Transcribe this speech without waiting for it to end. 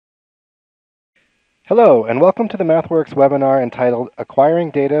Hello, and welcome to the MathWorks webinar entitled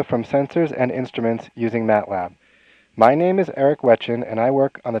Acquiring Data from Sensors and Instruments Using MATLAB. My name is Eric Wetchin, and I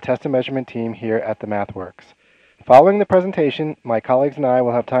work on the test and measurement team here at the MathWorks. Following the presentation, my colleagues and I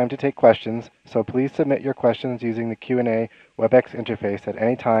will have time to take questions, so please submit your questions using the Q&A WebEx interface at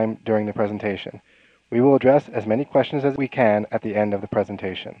any time during the presentation. We will address as many questions as we can at the end of the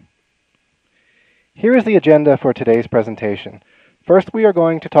presentation. Here is the agenda for today's presentation. First, we are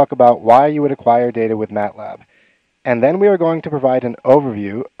going to talk about why you would acquire data with MATLAB. And then we are going to provide an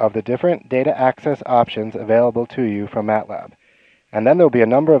overview of the different data access options available to you from MATLAB. And then there will be a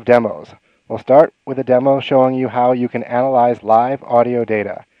number of demos. We'll start with a demo showing you how you can analyze live audio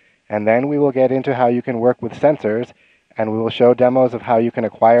data. And then we will get into how you can work with sensors, and we will show demos of how you can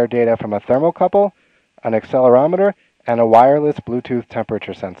acquire data from a thermocouple, an accelerometer, and a wireless Bluetooth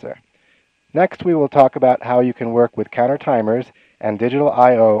temperature sensor. Next, we will talk about how you can work with counter timers and digital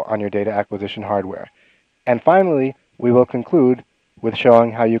I/O on your data acquisition hardware. And finally, we will conclude with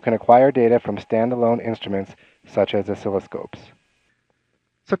showing how you can acquire data from standalone instruments such as oscilloscopes.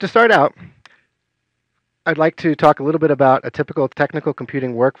 So to start out, I'd like to talk a little bit about a typical technical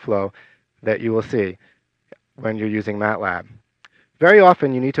computing workflow that you will see when you're using MATLAB. Very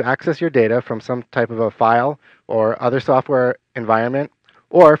often, you need to access your data from some type of a file or other software environment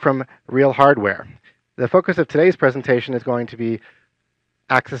or from real hardware. The focus of today's presentation is going to be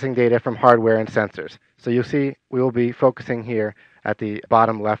accessing data from hardware and sensors. So you'll see we will be focusing here at the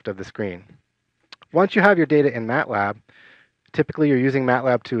bottom left of the screen. Once you have your data in MATLAB, typically you're using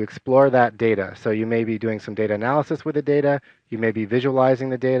MATLAB to explore that data. So you may be doing some data analysis with the data, you may be visualizing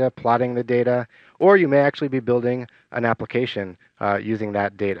the data, plotting the data, or you may actually be building an application using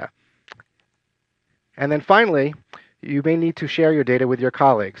that data. And then finally, you may need to share your data with your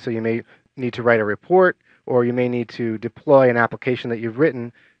colleagues. So you may need to write a report, or you may need to deploy an application that you've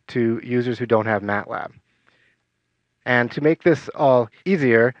written to users who don't have MATLAB. And to make this all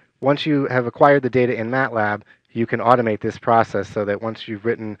easier, once you have acquired the data in MATLAB, you can automate this process so that once you've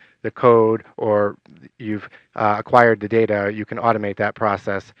written the code or you've acquired the data, you can automate that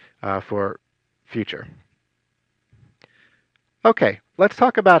process for future. Okay, let's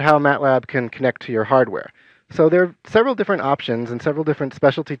talk about how MATLAB can connect to your hardware. So there are several different options and several different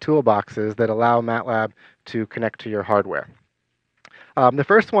specialty toolboxes that allow MATLAB to connect to your hardware. The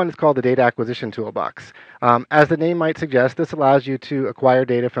first one is called the Data Acquisition Toolbox. As the name might suggest, this allows you to acquire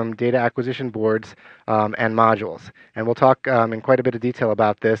data from data acquisition boards and modules. And we'll talk in quite a bit of detail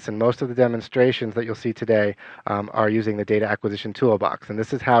about this, and most of the demonstrations that you'll see today are using the Data Acquisition Toolbox. And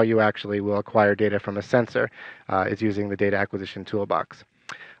this is how you actually will acquire data from a sensor, is using the Data Acquisition Toolbox.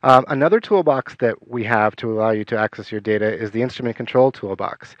 Another toolbox that we have to allow you to access your data is the Instrument Control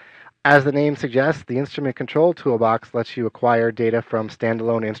Toolbox. As the name suggests, the Instrument Control Toolbox lets you acquire data from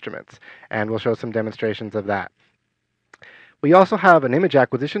standalone instruments, and we'll show some demonstrations of that. We also have an Image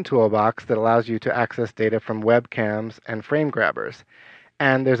Acquisition Toolbox that allows you to access data from webcams and frame grabbers.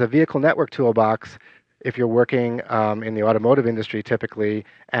 And there's a Vehicle Network Toolbox if you're working in the automotive industry typically,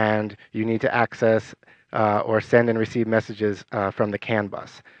 and you need to access or send and receive messages from the CAN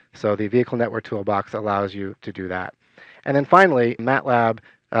bus. So the Vehicle Network Toolbox allows you to do that. And then finally, MATLAB,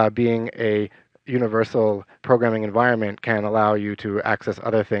 being a universal programming environment, can allow you to access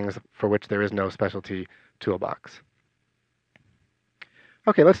other things for which there is no specialty toolbox.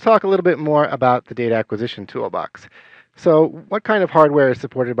 Okay, let's talk a little bit more about the Data Acquisition Toolbox. So what kind of hardware is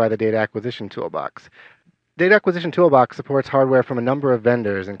supported by the Data Acquisition Toolbox? Data Acquisition Toolbox supports hardware from a number of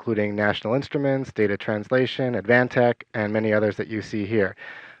vendors, including National Instruments, Data Translation, Advantech, and many others that you see here.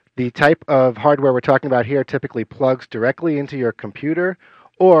 The type of hardware we're talking about here typically plugs directly into your computer,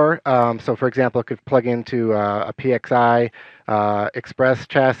 or, so for example, it could plug into a PXI Express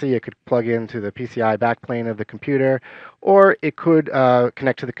chassis, it could plug into the PCI backplane of the computer, or it could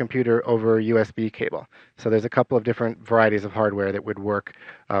connect to the computer over a USB cable. So there's a couple of different varieties of hardware that would work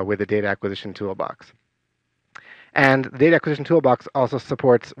with the Data Acquisition Toolbox. And the Data Acquisition Toolbox also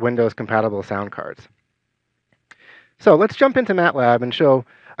supports Windows-compatible sound cards. So let's jump into MATLAB and show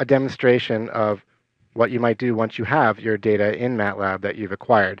a demonstration of what you might do once you have your data in MATLAB that you've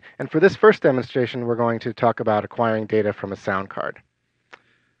acquired. And for this first demonstration, we're going to talk about acquiring data from a sound card.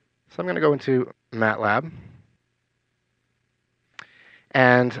 So I'm going to go into MATLAB,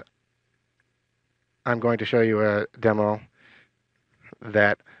 and I'm going to show you a demo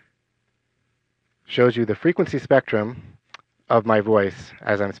that shows you the frequency spectrum of my voice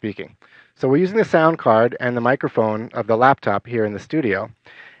as I'm speaking. So we're using the sound card and the microphone of the laptop here in the studio.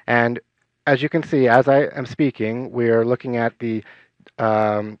 And as you can see, as I am speaking, we are looking at the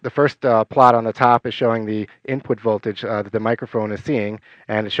the first plot on the top is showing the input voltage that the microphone is seeing,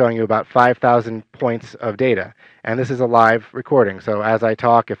 and it's showing you about 5,000 points of data. And this is a live recording. So as I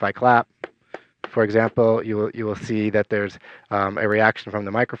talk, if I clap, for example, you will see that there's a reaction from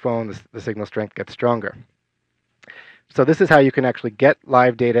the microphone. The signal strength gets stronger. So this is how you can actually get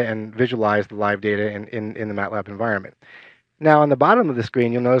live data and visualize the live data in the MATLAB environment. Now on the bottom of the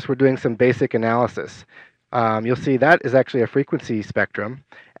screen, you'll notice we're doing some basic analysis. You'll see that is actually a frequency spectrum,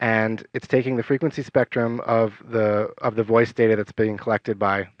 and it's taking the frequency spectrum of the voice data that's being collected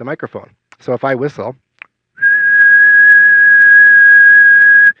by the microphone. So if I whistle,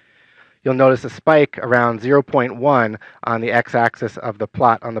 you'll notice a spike around 0.1 on the x-axis of the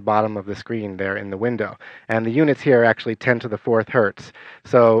plot on the bottom of the screen there in the window. And the units here are actually 10 to the 4th hertz.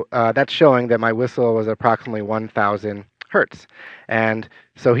 So that's showing that my whistle was approximately 1,000 hertz. And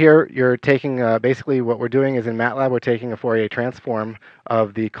so here you're taking, basically what we're doing is in MATLAB, we're taking a Fourier transform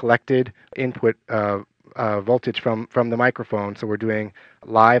of the collected input voltage from the microphone. So we're doing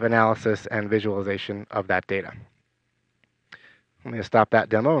live analysis and visualization of that data. I'm going to stop that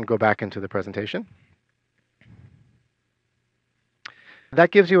demo and go back into the presentation. That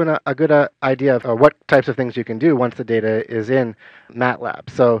gives you a good idea of what types of things you can do once the data is in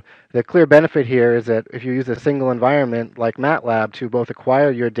MATLAB. So the clear benefit here is that if you use a single environment like MATLAB to both acquire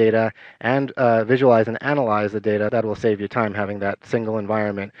your data and visualize and analyze the data, that will save you time having that single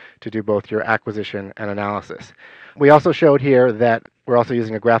environment to do both your acquisition and analysis. We also showed here that we're also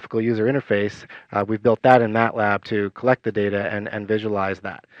using a graphical user interface. We've built that in MATLAB to collect the data and visualize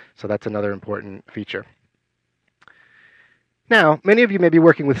that. So that's another important feature. Now, many of you may be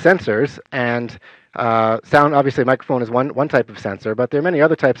working with sensors, and sound, obviously, microphone is one type of sensor, but there are many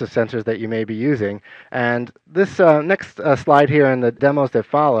other types of sensors that you may be using. And this next slide here and the demos that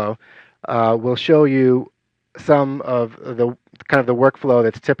follow will show you some of the kind of the workflow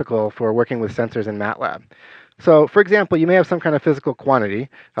that's typical for working with sensors in MATLAB. So, for example, you may have some kind of physical quantity,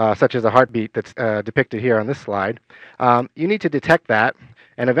 such as a heartbeat that's depicted here on this slide. You need to detect that,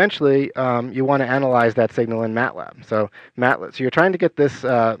 and eventually you want to analyze that signal in MATLAB. So you're trying to get this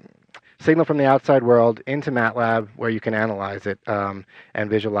signal from the outside world into MATLAB where you can analyze it and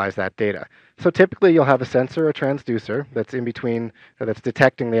visualize that data. So typically you'll have a sensor or transducer that's in between, that's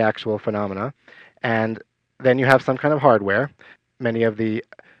detecting the actual phenomena, and then you have some kind of hardware. Many of the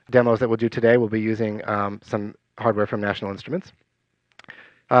demos that we'll do today will be using some hardware from National Instruments.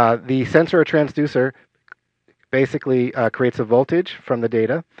 The sensor or transducer basically creates a voltage from the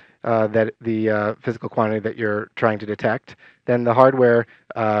data, that the physical quantity that you're trying to detect. Then the hardware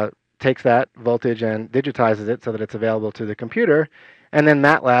takes that voltage and digitizes it so that it's available to the computer. And then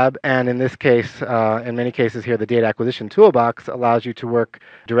MATLAB, and in this case, in many cases here, the data acquisition toolbox allows you to work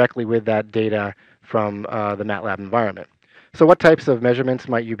directly with that data from the MATLAB environment. So what types of measurements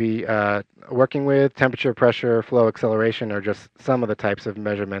might you be working with? Temperature, pressure, flow, acceleration are just some of the types of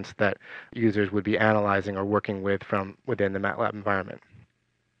measurements that users would be analyzing or working with from within the MATLAB environment.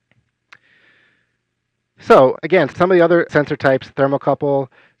 So again, some of the other sensor types, thermocouple,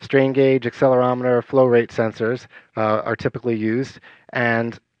 strain gauge, accelerometer, flow rate sensors are typically used.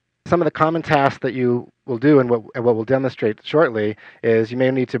 And some of the common tasks that you will do and what we'll demonstrate shortly is you may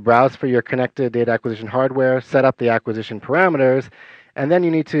need to browse for your connected data acquisition hardware, set up the acquisition parameters, and then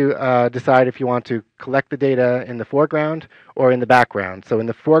you need to decide if you want to collect the data in the foreground or in the background. So in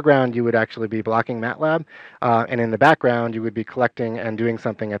the foreground, you would actually be blocking MATLAB, and in the background, you would be collecting and doing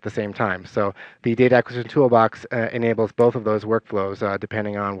something at the same time. So the data acquisition toolbox enables both of those workflows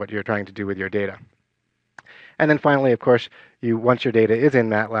depending on what you're trying to do with your data. And then finally, of course, once your data is in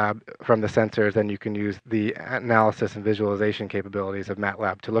MATLAB from the sensors, then you can use the analysis and visualization capabilities of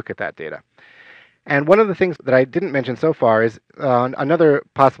MATLAB to look at that data. And one of the things that I didn't mention so far is another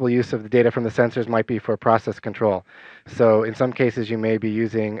possible use of the data from the sensors might be for process control. So in some cases, you may be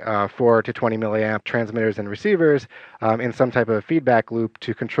using 4 to 20 milliamp transmitters and receivers in some type of feedback loop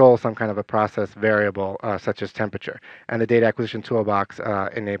to control some kind of a process variable, such as temperature. And the data acquisition toolbox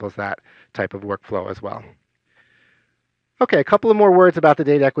enables that type of workflow as well. Okay, a couple of more words about the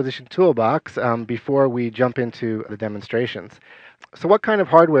data acquisition toolbox before we jump into the demonstrations. So what kind of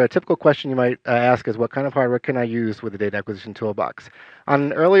hardware, a typical question you might ask is, what kind of hardware can I use with the data acquisition toolbox? On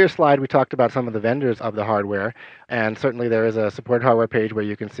an earlier slide, we talked about some of the vendors of the hardware, and certainly there is a supported hardware page where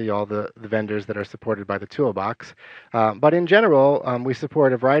you can see all the vendors that are supported by the toolbox. But in general, we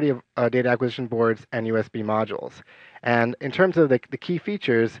support a variety of data acquisition boards and USB modules. And in terms of the key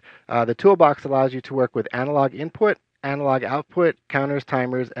features, the toolbox allows you to work with analog input, analog output, counters,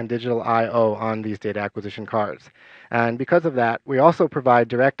 timers, and digital I/O on these data acquisition cards. And because of that, we also provide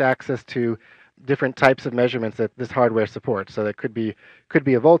direct access to different types of measurements that this hardware supports. So that could be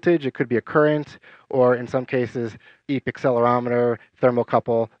a voltage, it could be a current, or in some cases, IEPE accelerometer,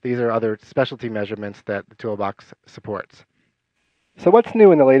 thermocouple. These are other specialty measurements that the toolbox supports. So what's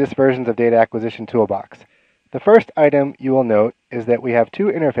new in the latest versions of Data Acquisition Toolbox? The first item you will note is that we have two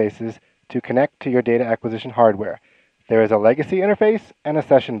interfaces to connect to your data acquisition hardware. There is a legacy interface and a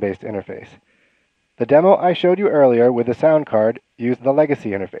session-based interface. The demo I showed you earlier with the sound card used the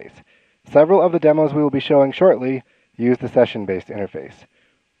legacy interface. Several of the demos we will be showing shortly use the session-based interface.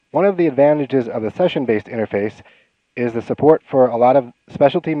 One of the advantages of the session-based interface is the support for a lot of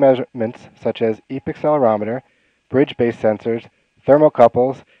specialty measurements such as IEPE accelerometer, bridge-based sensors,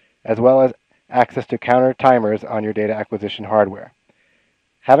 thermocouples, as well as access to counter timers on your data acquisition hardware.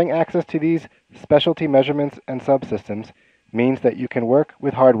 Having access to these specialty measurements and subsystems means that you can work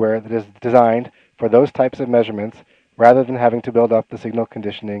with hardware that is designed for those types of measurements rather than having to build up the signal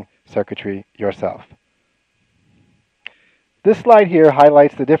conditioning circuitry yourself. This slide here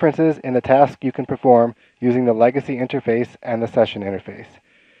highlights the differences in the task you can perform using the legacy interface and the session interface.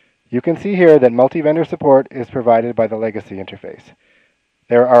 You can see here that multi-vendor support is provided by the legacy interface.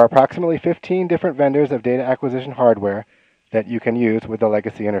 There are approximately 15 different vendors of data acquisition hardware that you can use with the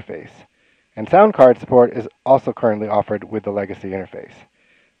legacy interface. And sound card support is also currently offered with the legacy interface.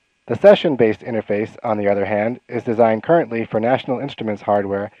 The session-based interface, on the other hand, is designed currently for National Instruments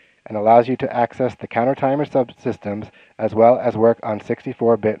hardware and allows you to access the counter timer subsystems as well as work on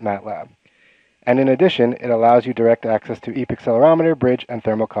 64-bit MATLAB. And in addition, it allows you direct access to IEPE accelerometer, bridge, and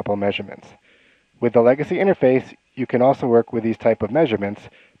thermocouple measurements. With the legacy interface, you can also work with these type of measurements,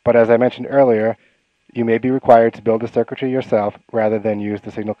 but as I mentioned earlier, you may be required to build the circuitry yourself rather than use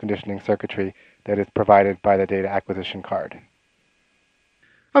the signal conditioning circuitry that is provided by the data acquisition card.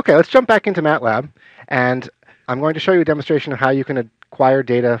 Okay, let's jump back into MATLAB, and I'm going to show you a demonstration of how you can acquire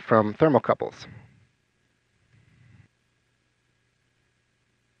data from thermocouples.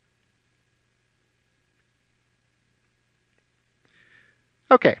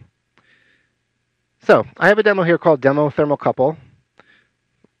 Okay, so I have a demo here called Demo Thermocouple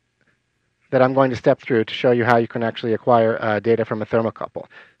that I'm going to step through to show you how you can actually acquire data from a thermocouple.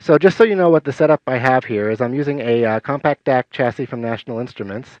 So just so you know what the setup I have here is, I'm using a compact DAC chassis from National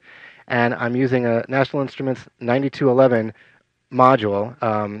Instruments, and I'm using a National Instruments 9211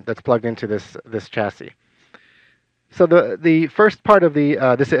 module that's plugged into this chassis. So the first part of this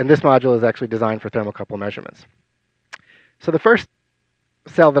module is actually designed for thermocouple measurements. So the first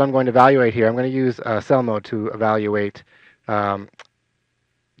cell that I'm going to evaluate here, I'm going to use cell mode to evaluate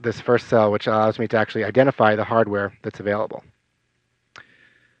this first cell, which allows me to actually identify the hardware that's available.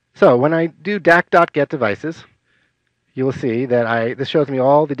 So when I do DAC.get devices, you will see that this shows me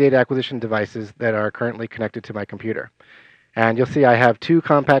all the data acquisition devices that are currently connected to my computer. And you'll see I have two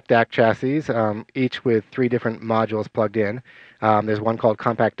compact DAC chassis, each with 3 different modules plugged in. There's one called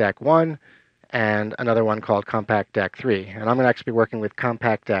Compact DAC 1 and another one called Compact DAC 3. And I'm going to actually be working with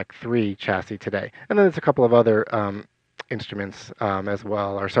Compact DAC 3 chassis today. And then there's a couple of other instruments as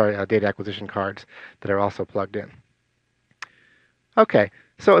well, or sorry, data acquisition cards that are also plugged in. Okay,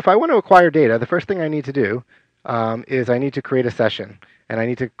 so if I want to acquire data, the first thing I need to do is I need to create a session. And I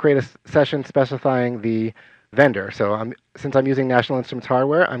need to create a session specifying the vendor. So since I'm using National Instruments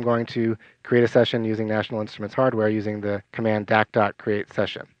hardware, I'm going to create a session using National Instruments hardware using the command DAC.create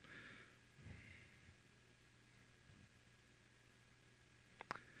session.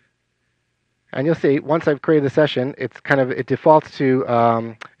 And you'll see, once I've created the session, it defaults to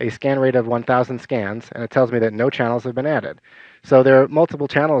a scan rate of 1,000 scans, and it tells me that no channels have been added. So there are multiple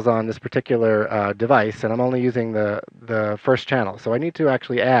channels on this particular device, and I'm only using the first channel. So I need to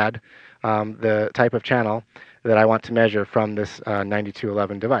actually add the type of channel that I want to measure from this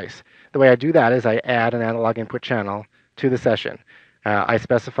 9211 device. The way I do that is I add an analog input channel to the session. I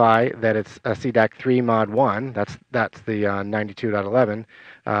specify that it's a CDAC3 mod 1, that's the 92.11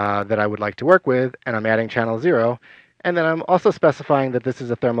 that I would like to work with, and I'm adding channel 0, and then I'm also specifying that this is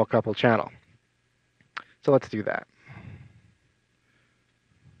a thermocouple channel. So let's do that.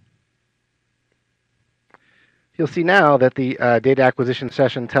 You'll see now that the data acquisition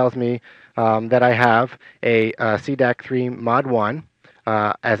session tells me that I have a CDAC3 mod 1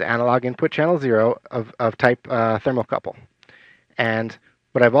 as analog input channel 0 of type thermocouple. And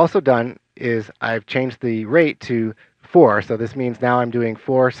what I've also done is I've changed the rate to 4, so this means now I'm doing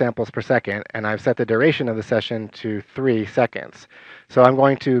 4 samples per second, and I've set the duration of the session to 3 seconds. So I'm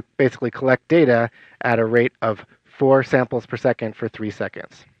going to basically collect data at a rate of 4 samples per second for 3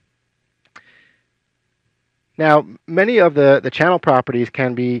 seconds. Now, many of the channel properties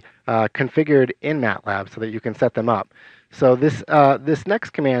can be configured in MATLAB so that you can set them up. So this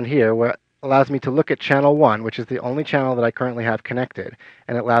next command here, where allows me to look at channel 1, which is the only channel that I currently have connected,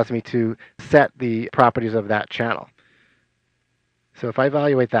 and it allows me to set the properties of that channel. So if I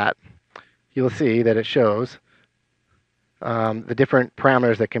evaluate that, you'll see that it shows the different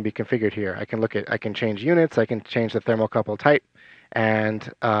parameters that can be configured here. I can change units, I can change the thermocouple type,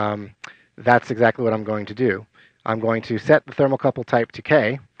 and that's exactly what I'm going to do. I'm going to set the thermocouple type to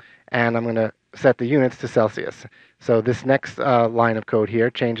K, and I'm going to set the units to Celsius. So this next line of code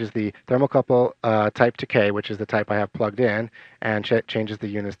here changes the thermocouple type to K, which is the type I have plugged in, and changes the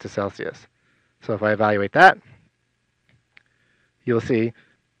units to Celsius. So if I evaluate that, you'll see,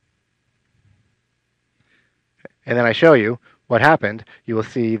 and then I show you what happened, you will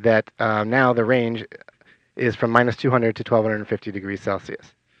see that now the range is from minus 200 to 1250 degrees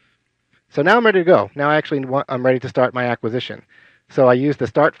Celsius. So now I'm ready to go. Now I'm ready to start my acquisition. So I use the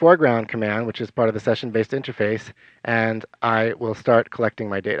start foreground command, which is part of the session-based interface, and I will start collecting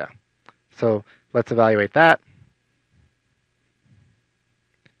my data. So let's evaluate that.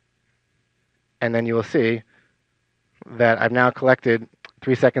 And then you will see that I've now collected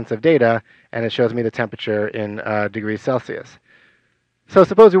 3 seconds of data, and it shows me the temperature in degrees Celsius. So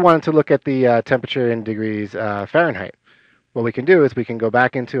suppose we wanted to look at the temperature in degrees Fahrenheit. What we can do is we can go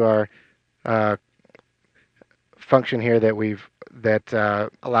back into our function here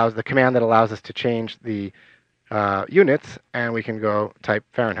that allows the command that allows us to change the units, and we can go type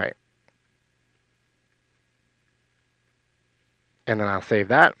Fahrenheit. And then I'll save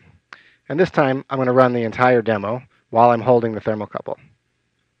that. And this time I'm going to run the entire demo while I'm holding the thermocouple.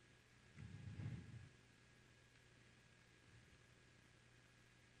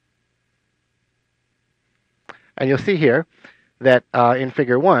 And you'll see here that in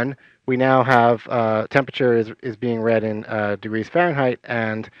figure 1, we now have temperature is being read in degrees Fahrenheit,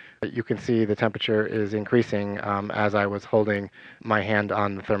 and you can see the temperature is increasing as I was holding my hand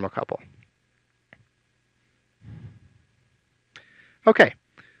on the thermocouple. Okay,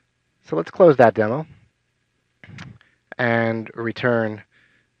 so let's close that demo and return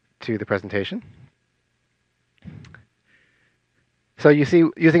to the presentation. So you see,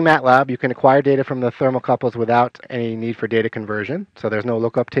 using MATLAB, you can acquire data from the thermocouples without any need for data conversion. So there's no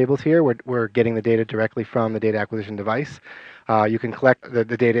lookup tables here. We're getting the data directly from the data acquisition device. You can collect the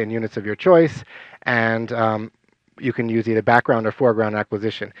data in units of your choice, and you can use either background or foreground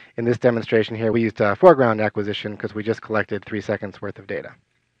acquisition. In this demonstration here, we used foreground acquisition because we just collected 3 seconds worth of data.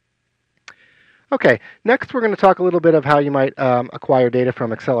 Okay, next we're going to talk a little bit of how you might acquire data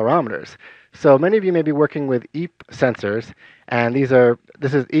from accelerometers. So many of you may be working with IEPE sensors, and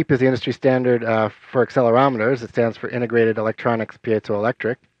IEPE is the industry standard for accelerometers. It stands for Integrated Electronics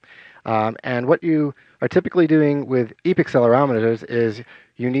Piezoelectric. And what you are typically doing with IEPE accelerometers is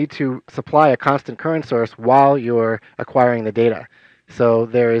you need to supply a constant current source while you're acquiring the data. So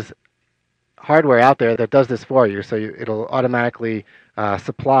there is hardware out there that does this for you, so it'll automatically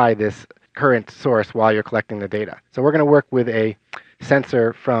supply this current source while you're collecting the data. So we're going to work with a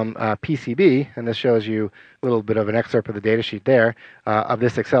sensor from PCB, and this shows you a little bit of an excerpt of the data sheet there of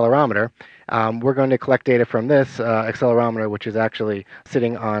this accelerometer. We're going to collect data from this accelerometer, which is actually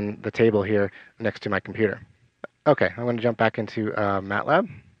sitting on the table here next to my computer. Okay, I'm going to jump back into MATLAB.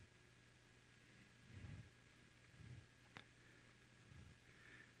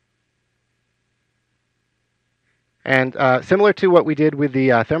 And similar to what we did with the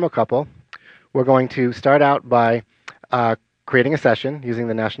thermocouple, we're going to start out by creating a session using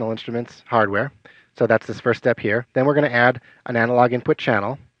the National Instruments hardware. So that's this first step here. Then we're going to add an analog input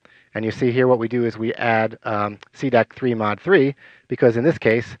channel. And you see here what we do is we add CDAC3 mod 3, because in this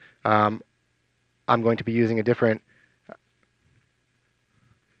case, I'm going to be using a different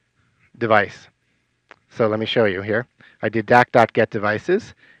device. So let me show you here. I did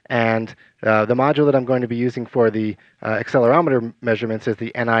DAC.getDevices, and the module that I'm going to be using for the accelerometer measurements is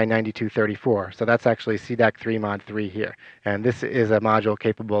the NI9234. So that's actually CDAC3 mod 3 here. And this is a module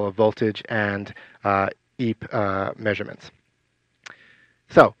capable of voltage and IEPE measurements.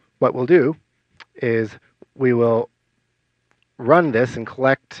 So what we'll do is we will run this and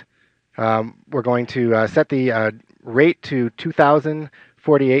collect. We're going to set the rate to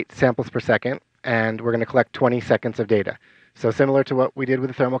 2,048 samples per second, and we're going to collect 20 seconds of data. So similar to what we did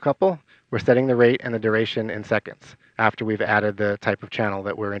with the thermocouple, we're setting the rate and the duration in seconds after we've added the type of channel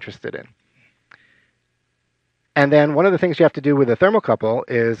that we're interested in. And then one of the things you have to do with the thermocouple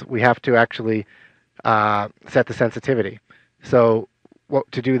is we have to actually set the sensitivity. So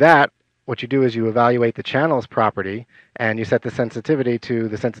to do that, what you do is you evaluate the channels property, and you set the sensitivity to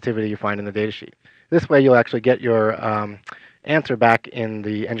the sensitivity you find in the datasheet. This way you'll actually get your answer back in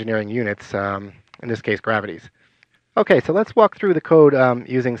the engineering units, in this case gravities. Okay, so let's walk through the code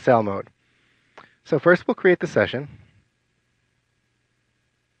using cell mode. So first we'll create the session.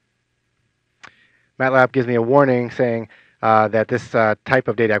 MATLAB gives me a warning saying that this type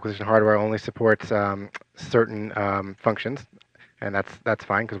of data acquisition hardware only supports certain functions, and that's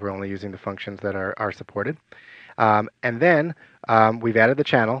fine because we're only using the functions that are supported. And then we've added the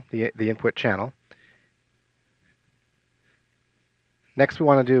channel, the input channel. Next we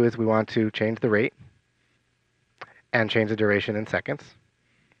want to do is we want to change the rate and change the duration in seconds.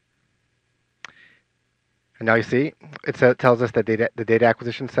 And now you see it tells us that the data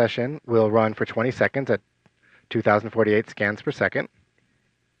acquisition session will run for 20 seconds at 2048 scans per second.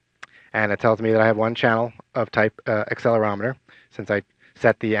 And it tells me that I have one channel of type accelerometer, since I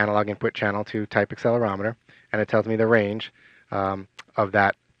set the analog input channel to type accelerometer, and it tells me the range of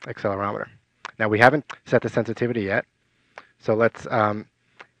that accelerometer. Now we haven't set the sensitivity yet, so let's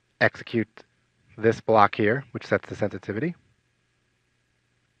execute this block here, which sets the sensitivity.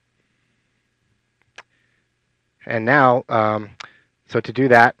 And now, so to do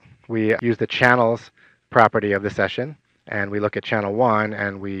that, we use the channels property of the session, and we look at channel 1,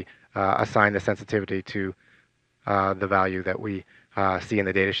 and we assign the sensitivity to the value that we see in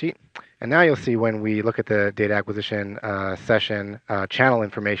the datasheet. And now you'll see when we look at the data acquisition session channel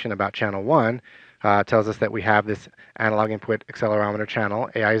information about channel 1, it tells us that we have this analog input accelerometer channel,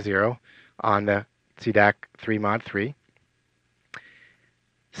 AI0, on the CDAC 3 mod 3.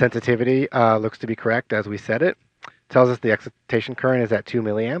 Sensitivity looks to be correct as we set it. Tells us the excitation current is at 2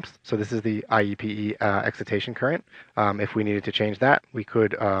 milliamps, so this is the IEPE excitation current. If we needed to change that, we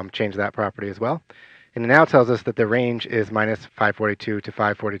could change that property as well. And it now tells us that the range is minus 542 to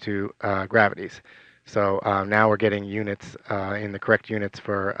 542 gravities. So now we're getting units in the correct units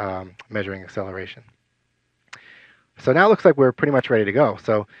for measuring acceleration. So now it looks like we're pretty much ready to go.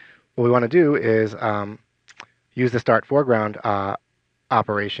 So what we want to do is use the start foreground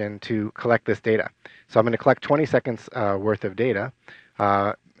operation to collect this data. So I'm going to collect 20 seconds worth of data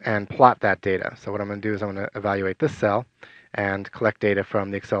and plot that data. So what I'm going to do is I'm going to evaluate this cell and collect data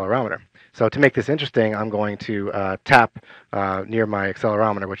from the accelerometer. So to make this interesting, I'm going to tap near my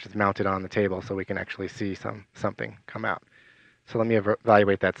accelerometer, which is mounted on the table, so we can actually see something come out. So let me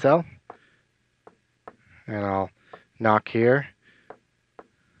evaluate that cell, and I'll knock here.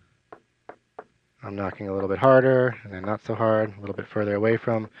 I'm knocking a little bit harder, and then not so hard, a little bit further away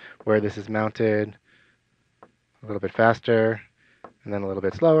from where this is mounted, a little bit faster, and then a little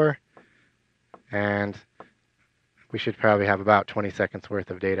bit slower. And we should probably have about 20 seconds worth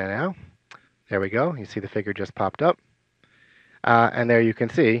of data now. There we go. You see the figure just popped up. And there you can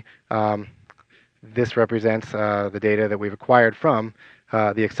see this represents the data that we've acquired from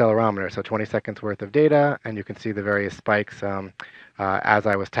the accelerometer. So 20 seconds worth of data, and you can see the various spikes as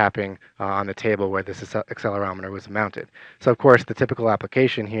I was tapping on the table where this accelerometer was mounted. So of course the typical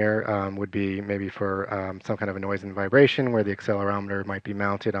application here would be maybe for some kind of a noise and vibration, where the accelerometer might be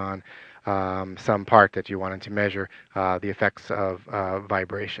mounted on some part that you wanted to measure the effects of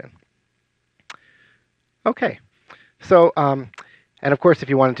vibration. Okay, so and of course if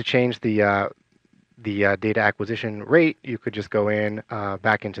you wanted to change the data acquisition rate, you could just go in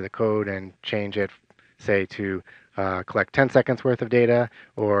back into the code and change it, say, to collect 10 seconds worth of data,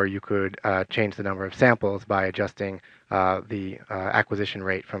 or you could change the number of samples by adjusting the acquisition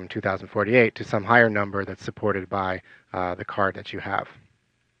rate from 2048 to some higher number that's supported by the card that you have.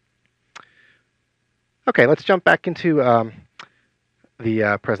 Okay, let's jump back into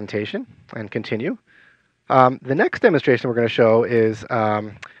the presentation and continue. The next demonstration we're going to show is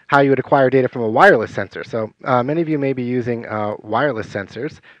how you would acquire data from a wireless sensor. So many of you may be using wireless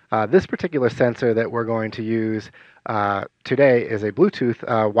sensors. This particular sensor that we're going to use today is a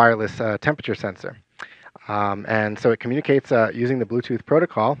Bluetooth wireless temperature sensor. And so it communicates using the Bluetooth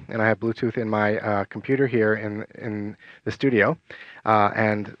protocol, and I have Bluetooth in my computer here in the studio.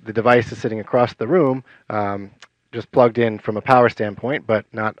 And the device is sitting across the room, just plugged in from a power standpoint, but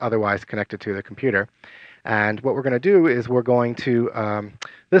not otherwise connected to the computer. And what we're going to do is we're going to,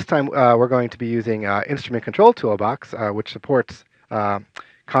 this time we're going to be using Instrument Control Toolbox, which supports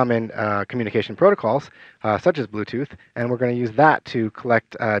common communication protocols, such as Bluetooth, and we're going to use that to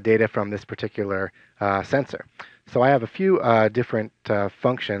collect data from this particular sensor. So I have a few different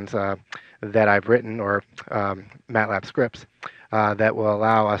functions that I've written, or MATLAB scripts, that will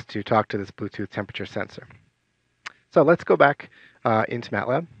allow us to talk to this Bluetooth temperature sensor. So let's go back into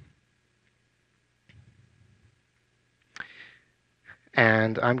MATLAB.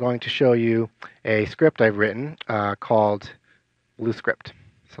 And I'm going to show you a script I've written called BlueScript.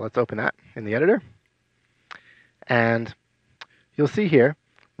 So let's open that in the editor. And you'll see here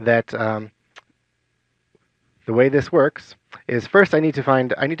that the way this works is first I need to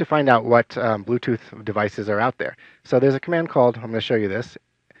find out what Bluetooth devices are out there. So there's a command called, I'm going to show you this,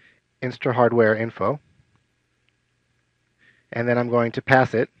 insta hardware info, and then I'm going to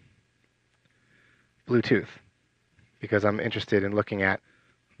pass it Bluetooth because I'm interested in looking at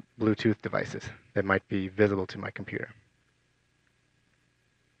Bluetooth devices that might be visible to my computer.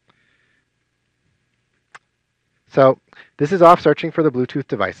 So this is off searching for the Bluetooth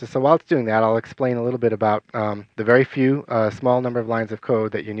devices. So while it's doing that, I'll explain a little bit about the very few small number of lines of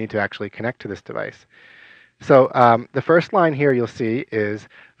code that you need to actually connect to this device. So the first line here you'll see is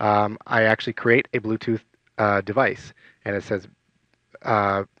I actually create a Bluetooth device, and it says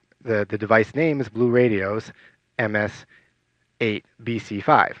the device name is Blue Radios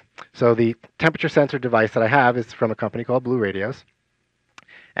MS8BC5. So the temperature sensor device that I have is from a company called Blue Radios.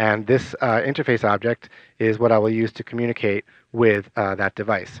 And this interface object is what I will use to communicate with that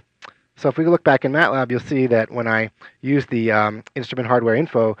device. So if we look back in MATLAB, you'll see that when I use the instrument hardware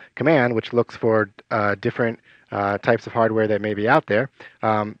info command, which looks for different types of hardware that may be out there,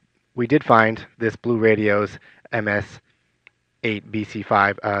 we did find this Blue Radios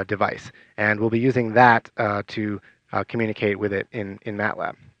MS8BC5 device. And we'll be using that to communicate with it in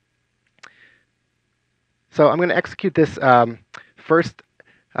MATLAB. So I'm going to execute this first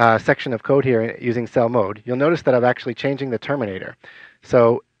section of code here using cell mode. You'll notice that I'm actually changing the terminator.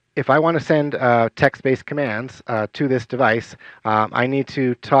 So if I want to send text-based commands to this device, I need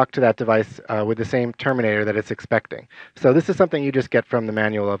to talk to that device with the same terminator that it's expecting. So this is something you just get from the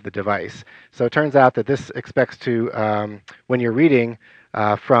manual of the device. So it turns out that this expects to, when you're reading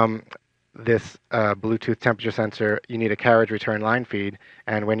from this Bluetooth temperature sensor, you need a carriage return line feed,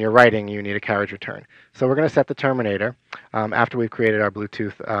 and when you're writing, you need a carriage return. So we're going to set the terminator after we've created our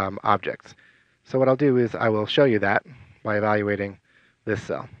Bluetooth objects. So what I'll do is I will show you that by evaluating this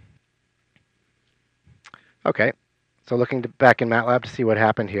cell. Okay, so looking back in MATLAB to see what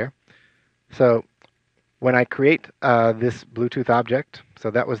happened here. So when I create this Bluetooth object,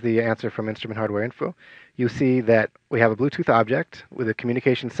 so that was the answer from instrument hardware info, you see that we have a Bluetooth object with the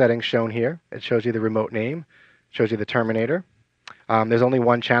communication settings shown here. It shows you the remote name, shows you the terminator. There's only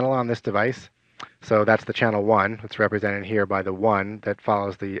one channel on this device, so that's the channel 1. It's represented here by the 1 that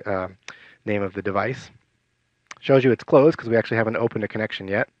follows the name of the device. Shows you it's closed because we actually haven't opened a connection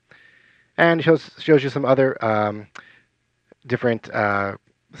yet. And shows you some other different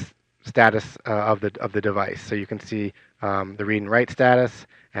status of the device. So you can see the read and write status,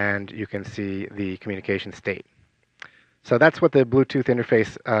 and you can see the communication state. So that's what the Bluetooth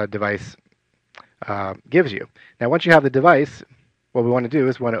interface device gives you. Now once you have the device, what we want to do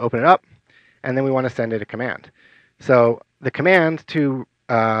is we want to open it up, and then we want to send it a command. So the command to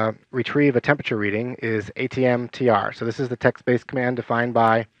retrieve a temperature reading is atmtr. So this is the text-based command defined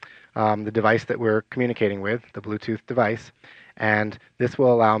by the device that we're communicating with, the Bluetooth device, and this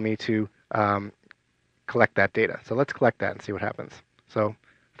will allow me to collect that data. So let's collect that and see what happens. So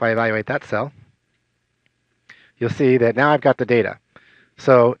if I evaluate that cell, you'll see that now I've got the data.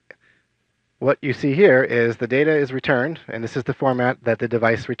 So what you see here is the data is returned, and this is the format that the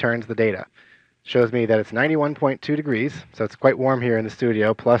device returns the data. Shows me that it's 91.2 degrees, so it's quite warm here in the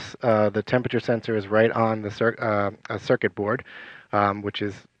studio, plus the temperature sensor is right on the circuit board, which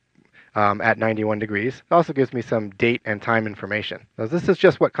is at 91 degrees. It also gives me some date and time information. So this is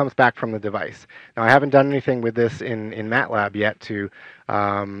just what comes back from the device. Now I haven't done anything with this in MATLAB yet to,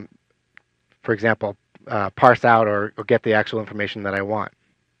 for example, parse out or get the actual information that I want.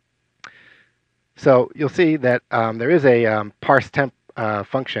 So you'll see that there is a parse temp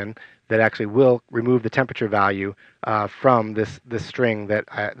function that actually will remove the temperature value from this string that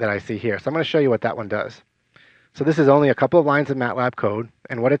I see here. So I'm going to show you what that one does. So this is only a couple of lines of MATLAB code,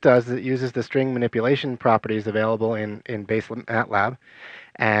 and what it does is it uses the string manipulation properties available in base MATLAB,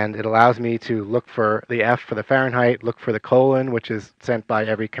 and it allows me to look for the F for the Fahrenheit, look for the colon, which is sent by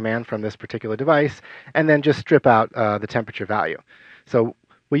every command from this particular device, and then just strip out the temperature value. So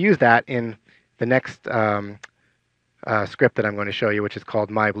we use that in the next script that I'm going to show you, which is called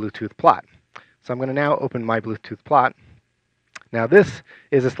My Bluetooth Plot. So I'm going to now open My Bluetooth Plot. Now this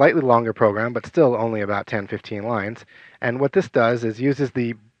is a slightly longer program, but still only about 10-15 lines. And what this does is uses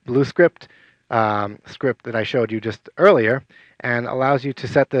the BlueScript script that I showed you just earlier and allows you to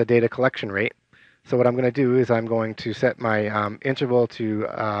set the data collection rate. So what I'm going to do is I'm going to set my interval to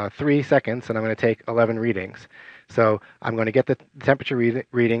 3 seconds, and I'm going to take 11 readings. So I'm going to get the temperature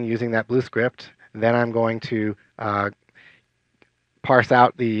reading using that BlueScript. Then I'm going to parse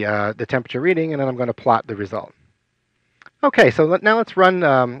out the temperature reading, and then I'm going to plot the result. Okay, so now let's run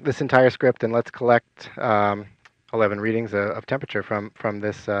this entire script, and let's collect 11 readings of temperature from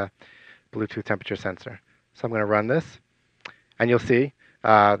this Bluetooth temperature sensor. So I'm going to run this, And you'll see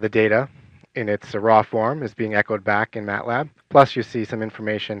the data in its raw form is being echoed back in MATLAB. Plus, you see some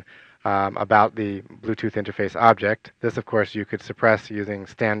information about the Bluetooth interface object. This, of course, you could suppress using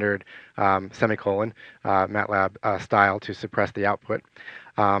standard semicolon MATLAB style to suppress the output.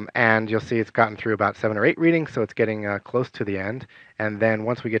 And you'll see it's gotten through about 7 or 8 readings, so it's getting close to the end. And then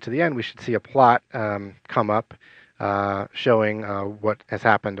once we get to the end, we should see a plot come up showing what has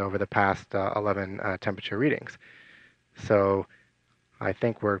happened over the past 11 temperature readings. So I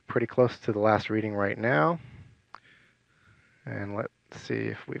think we're pretty close to the last reading right now. And let's see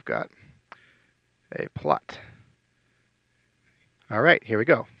if we've got a plot. All right, here we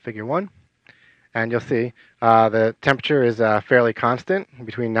go, figure 1. And you'll see the temperature is fairly constant,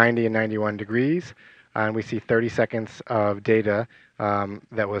 between 90 and 91 degrees. And we see 30 seconds of data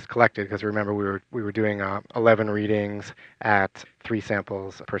that was collected, because remember we were doing 11 readings at 3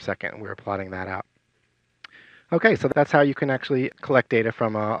 samples per second. We were plotting that out. Okay, so that's how you can actually collect data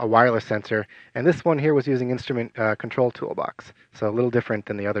from a wireless sensor. And this one here was using instrument control toolbox. So a little different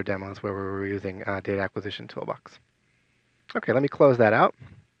than the other demos where we were using data acquisition toolbox. Okay, let me close that out.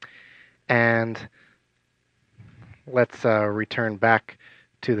 And let's return back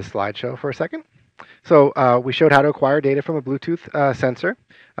to the slideshow for a second. So we showed how to acquire data from a Bluetooth sensor,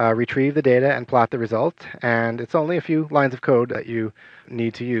 retrieve the data, and plot the result. And it's only a few lines of code that you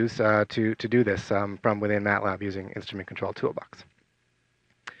need to use to do this from within MATLAB using Instrument Control Toolbox.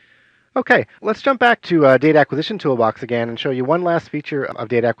 Okay, let's jump back to Data Acquisition Toolbox again and show you one last feature of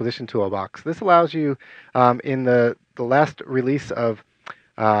Data Acquisition Toolbox. This allows you, in the last release of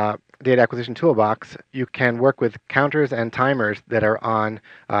Data Acquisition Toolbox, you can work with counters and timers that are on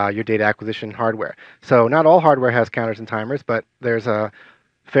your data acquisition hardware. So not all hardware has counters and timers, but there's a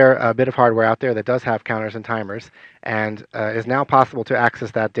fair bit of hardware out there that does have counters and timers, and is now possible to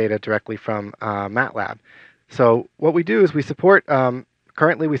access that data directly from MATLAB. So what we do is we support,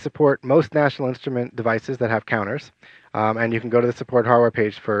 currently we support most National Instrument devices that have counters, and you can go to the support hardware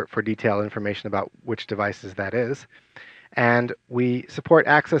page for detailed information about which devices that is. And we support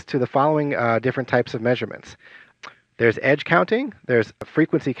access to the following different types of measurements. There's edge counting, there's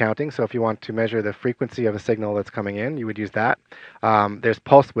frequency counting, so if you want to measure the frequency of a signal that's coming in, you would use that. There's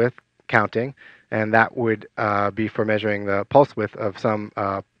pulse width counting, and that would be for measuring the pulse width of some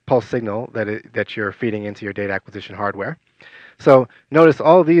pulse signal that you're feeding into your data acquisition hardware. So notice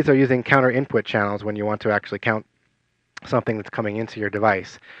all of these are using counter input channels when you want to actually count something that's coming into your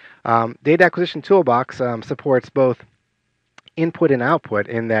device. Data Acquisition Toolbox supports both input and output,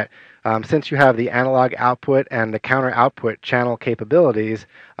 in that since you have the analog output and the counter output channel capabilities,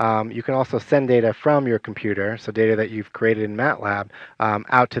 you can also send data from your computer, so data that you've created in MATLAB,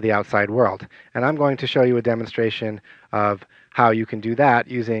 out to the outside world. And I'm going to show you a demonstration of how you can do that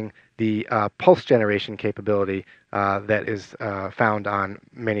using the pulse generation capability that is found on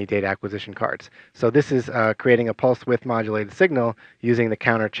many data acquisition cards. So this is creating a pulse width modulated signal using the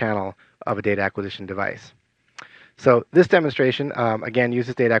counter channel of a data acquisition device. So this demonstration, again,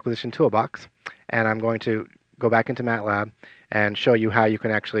 uses Data Acquisition Toolbox, and I'm going to go back into MATLAB and show you how you can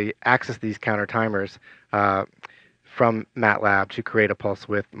actually access these counter timers from MATLAB to create a pulse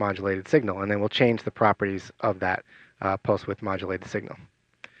width modulated signal, and then we'll change the properties of that pulse width modulated signal.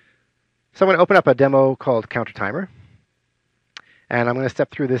 So I'm going to open up a demo called Counter Timer, and I'm going to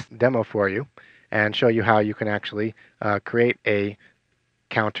step through this demo for you and show you how you can actually create a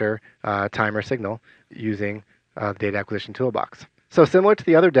counter timer signal using the Data Acquisition Toolbox. So similar to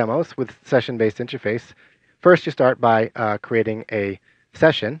the other demos with session-based interface, first you start by creating a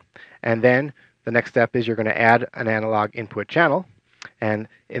session, and then the next step is you're going to add an analog input channel. And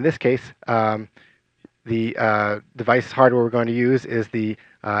in this case, the device hardware we're going to use is the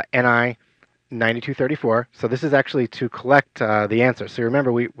NI 9234. So this is actually to collect the answer. So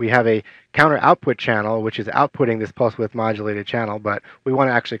remember, we have a counter output channel which is outputting this pulse width modulated channel, but we want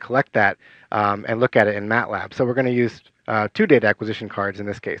to actually collect that and look at it in MATLAB. So we're going to use 2 data acquisition cards in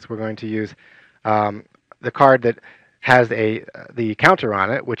this case. We're going to use the card that has the counter on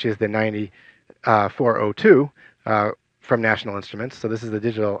it, which is the 9402 from National Instruments. So this is the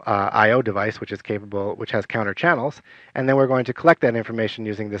digital I/O device, which has counter channels, and then we're going to collect that information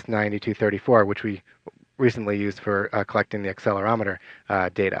using this 9234, which we recently used for collecting the accelerometer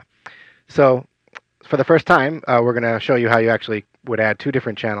data. So for the first time, we're going to show you how you actually would add 2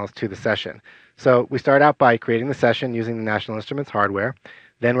 different channels to the session. So we start out by creating the session using the National Instruments hardware.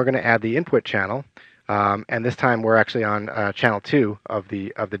 Then we're going to add the input channel. And this time we're actually on channel 2 of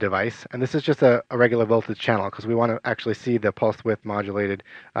the device, and this is just a regular voltage channel because we want to actually see the pulse width modulated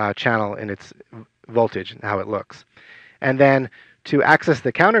channel in its voltage and how it looks. And then To access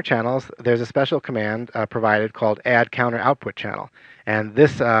the counter channels, there's a special command provided called add counter output channel. And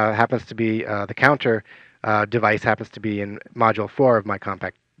this happens to be, the counter device happens to be in module 4 of my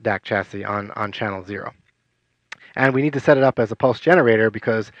compact DAC chassis on channel 0. And we need to set it up as a pulse generator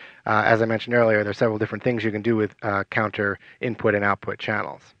because, as I mentioned earlier, there are several different things you can do with counter input and output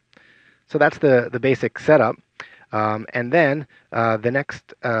channels. So that's the basic setup. And then the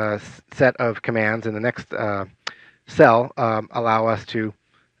next set of commands in the next cell allow us to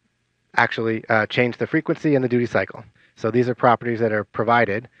actually change the frequency and the duty cycle. So these are properties that are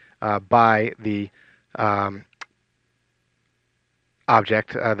provided by the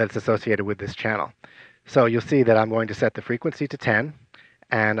object that's associated with this channel. So you'll see that I'm going to set the frequency to 10,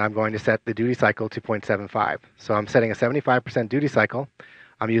 and I'm going to set the duty cycle to 0.75. So I'm setting a 75% duty cycle.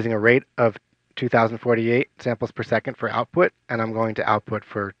 I'm using a rate of 2048 samples per second for output, and I'm going to output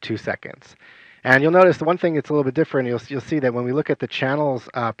for 2 seconds. And you'll notice the one thing that's a little bit different, you'll see that when we look at the channels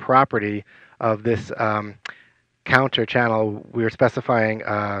property of this counter channel, we're specifying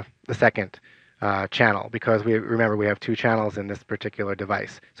the second channel because remember we have 2 channels in this particular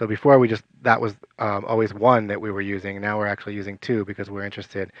device. So before that was always 1 that we were using. Now we're actually using 2 because we're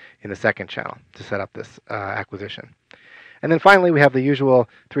interested in the second channel to set up this acquisition. And then finally we have the usual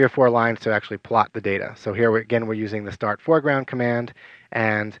 3 or 4 lines to actually plot the data. So here again we're using the start foreground command,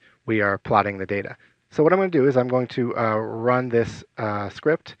 and we are plotting the data. So what I'm going to do is I'm going to run this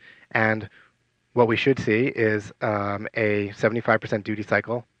script, and what we should see is a 75% duty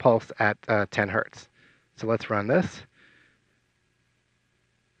cycle pulse at 10 Hertz. So let's run this.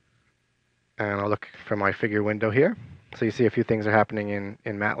 And I'll look for my figure window here. So you see a few things are happening in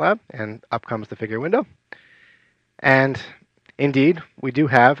MATLAB, and up comes the figure window. And indeed, we do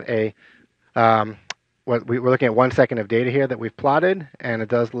have a, we're looking at 1 second of data here that we've plotted, and it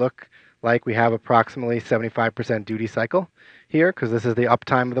does look like we have approximately 75% duty cycle here, because this is the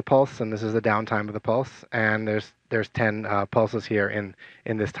uptime of the pulse and this is the downtime of the pulse, and there's 10 pulses here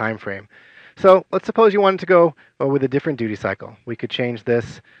in this time frame. So let's suppose you wanted to go with a different duty cycle. We could change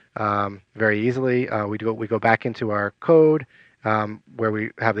this very easily. We go back into our code where we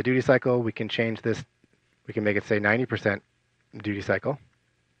have the duty cycle. We can change this. We can make it say 90% duty cycle.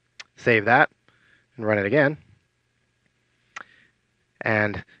 Save that and run it again.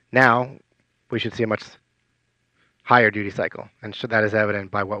 And now we should see a much higher duty cycle, and that is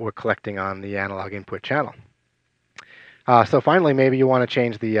evident by what we're collecting on the analog input channel. So finally, maybe you want to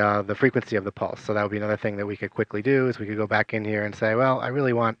change the frequency of the pulse. So that would be another thing that we could quickly do, is we could go back in here and say, well, I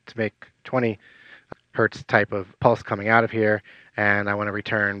really want to make 20 Hertz type of pulse coming out of here, and I want to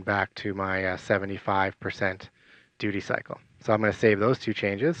return back to my 75% duty cycle. So I'm going to save those 2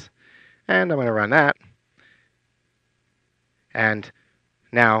 changes, and I'm going to run that. And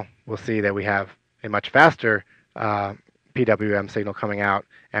now we'll see that we have a much faster PWM signal coming out,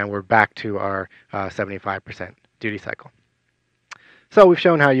 and we're back to our 75% duty cycle. So we've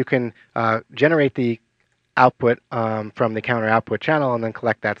shown how you can generate the output from the counter output channel and then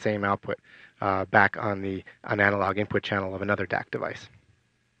collect that same output back on an analog input channel of another DAC device.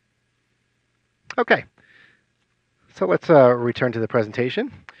 Okay, so let's return to the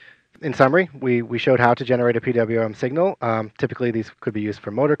presentation. In summary, we showed how to generate a PWM signal. Typically, these could be used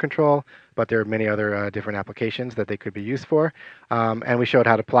for motor control, but there are many other different applications that they could be used for. And we showed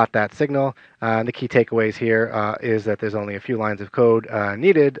how to plot that signal. And the key takeaways here is that there's only a few lines of code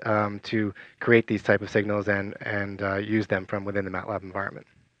needed to create these type of signals and use them from within the MATLAB environment.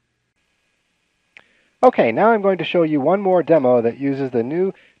 Okay, now I'm going to show you one more demo that uses the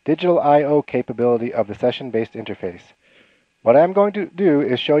new digital I/O capability of the session-based interface. What I'm going to do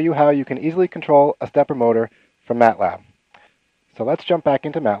is show you how you can easily control a stepper motor from MATLAB. So let's jump back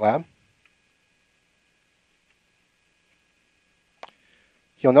into MATLAB.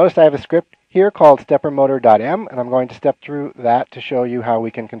 You'll notice I have a script here called steppermotor.m, and I'm going to step through that to show you how we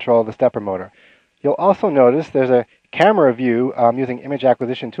can control the stepper motor. You'll also notice there's a camera view using image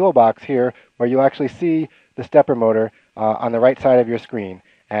acquisition toolbox here, where you'll actually see the stepper motor on the right side of your screen.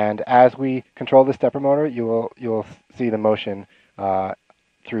 And as we control the stepper motor, you'll see the motion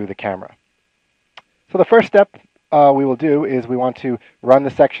through the camera. So the first step we will do is we want to run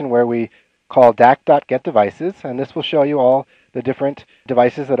the section where we call DAC.getDevices, and this will show you all the different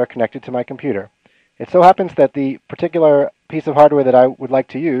devices that are connected to my computer. It so happens that the particular piece of hardware that I would like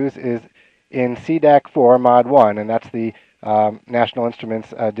to use is in CDAC4 Mod 1, and that's the National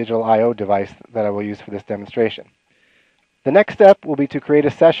Instruments digital I/O device that I will use for this demonstration. The next step will be to create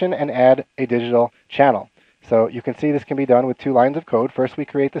a session and add a digital channel. So you can see this can be done with 2 lines of code. First we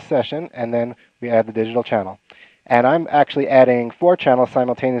create the session, and then we add the digital channel. And I'm actually adding 4 channels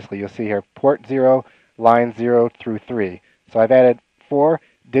simultaneously. You'll see here port 0, line 0 through 3. So I've added 4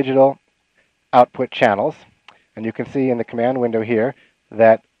 digital output channels, and you can see in the command window here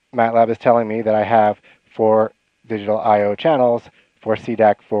that MATLAB is telling me that I have 4 digital I/O channels for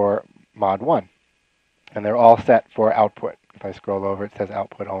CDAC for Mod 1, and they're all set for output. If I scroll over, it says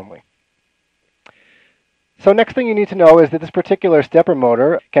output only. So next thing you need to know is that this particular stepper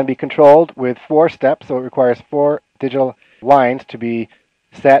motor can be controlled with 4 steps, so it requires 4 digital lines to be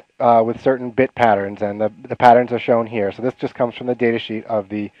set with certain bit patterns, and the patterns are shown here. So this just comes from the data sheet of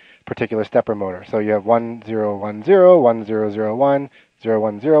the particular stepper motor. So you have 1010, 1001,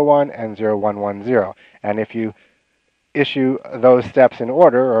 0101, and 0110. And if you issue those steps in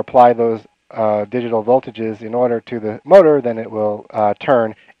order or apply those digital voltages in order to the motor, then it will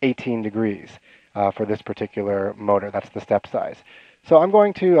turn 18 degrees for this particular motor. That's the step size. So I'm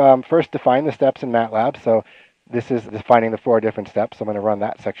going to first define the steps in MATLAB. So this is defining the 4 different steps. So I'm going to run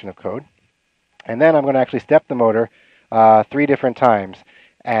that section of code. And then I'm going to actually step the motor 3 different times.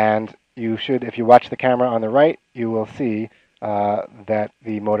 And you should, if you watch the camera on the right, you will see that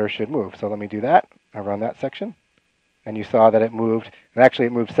the motor should move. So let me do that. I'll run that section. And you saw that it moved, and actually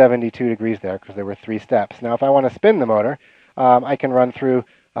it moved 72 degrees there because there were 3 steps. Now if I want to spin the motor, I can run through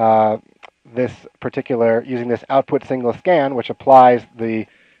this particular, using this output single scan, which applies the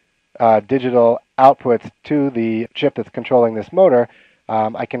digital outputs to the chip that's controlling this motor.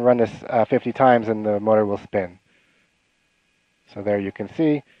 I can run this 50 times and the motor will spin. So there you can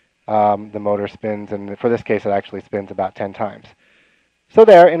see the motor spins, and for this case it actually spins about 10 times. So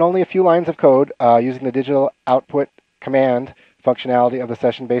there, in only a few lines of code, using the digital output command functionality of the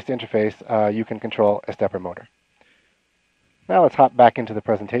session-based interface, you can control a stepper motor. Now let's hop back into the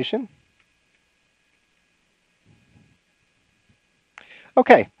presentation.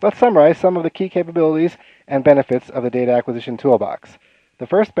 Okay, let's summarize some of the key capabilities and benefits of the data acquisition toolbox. The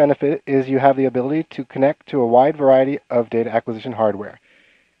first benefit is you have the ability to connect to a wide variety of data acquisition hardware,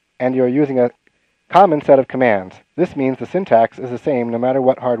 and you're using a common set of commands. This means the syntax is the same no matter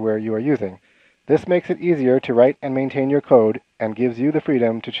what hardware you are using. This makes it easier to write and maintain your code and gives you the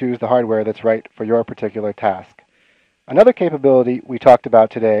freedom to choose the hardware that's right for your particular task. Another capability we talked about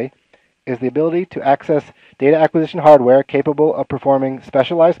today is the ability to access data acquisition hardware capable of performing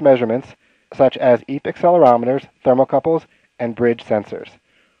specialized measurements such as IEPE accelerometers, thermocouples, and bridge sensors.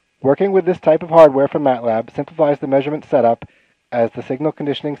 Working with this type of hardware from MATLAB simplifies the measurement setup as the signal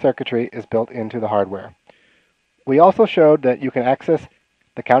conditioning circuitry is built into the hardware. We also showed that you can access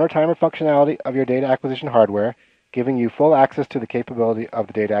the counter timer functionality of your data acquisition hardware, giving you full access to the capability of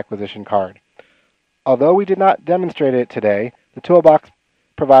the data acquisition card. Although we did not demonstrate it today, the toolbox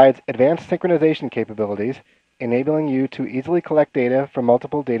provides advanced synchronization capabilities, enabling you to easily collect data from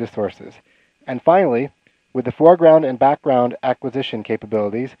multiple data sources. And finally, with the foreground and background acquisition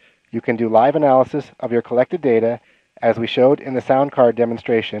capabilities, you can do live analysis of your collected data, as we showed in the sound card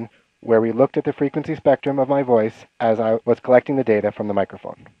demonstration, where we looked at the frequency spectrum of my voice as I was collecting the data from the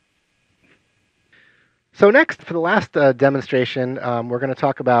microphone. So next, for the last demonstration, we're going to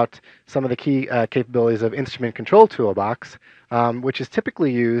talk about some of the key capabilities of Instrument Control Toolbox, which is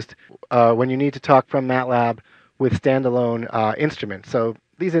typically used when you need to talk from MATLAB with standalone instruments. So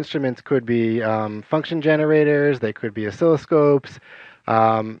these instruments could be function generators, they could be oscilloscopes.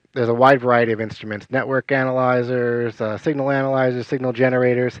 There's a wide variety of instruments: network analyzers, signal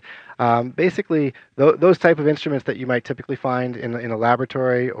generators. Basically, those type of instruments that you might typically find in a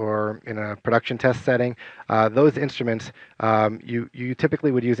laboratory or in a production test setting, those instruments, you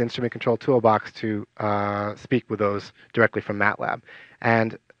typically would use Instrument Control Toolbox to speak with those directly from MATLAB.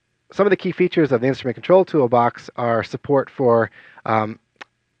 And some of the key features of the Instrument Control Toolbox are support for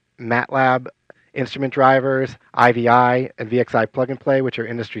MATLAB instrument drivers, IVI, and VXI plug-and-play, which are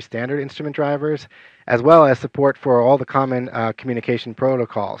industry standard instrument drivers, as well as support for all the common communication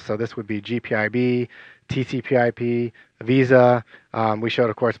protocols. So this would be GPIB, TCP/IP, Visa. We showed,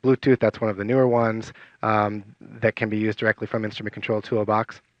 of course, Bluetooth. That's one of the newer ones that can be used directly from Instrument Control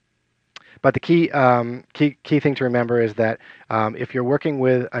Toolbox. But the key thing to remember is that if you're working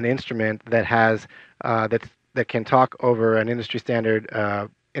with an instrument that has that can talk over an industry standard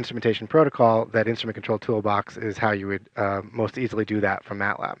instrumentation protocol, that Instrument Control Toolbox is how you would most easily do that from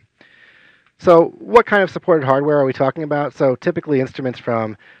MATLAB. So what kind of supported hardware are we talking about? So typically instruments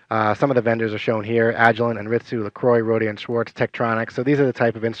from some of the vendors are shown here: Agilent, Anritsu, LaCroix, Rohde & Schwarz, Tektronix. So these are the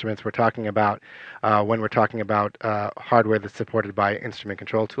type of instruments we're talking about when we're talking about hardware that's supported by Instrument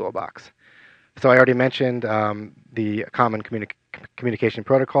Control Toolbox. So I already mentioned the common communication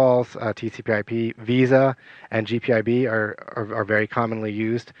protocols, TCP/IP, Visa, and GPIB are very commonly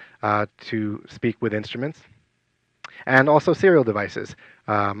used to speak with instruments. And also serial devices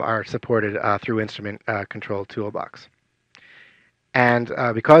are supported through Instrument Control Toolbox. And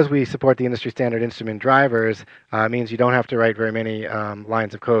because we support the industry standard instrument drivers, means you don't have to write very many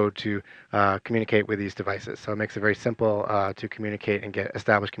lines of code to communicate with these devices. So it makes it very simple to communicate and get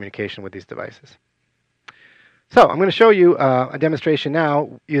established communication with these devices. So I'm going to show you a demonstration now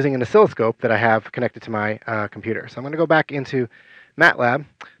using an oscilloscope that I have connected to my computer. So I'm going to go back into MATLAB.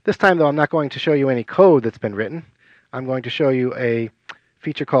 This time, though, I'm not going to show you any code that's been written. I'm going to show you a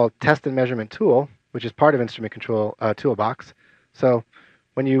feature called Test and Measurement Tool, which is part of Instrument Control Toolbox. So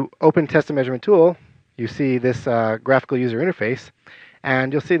when you open Test and Measurement Tool, you see this graphical user interface,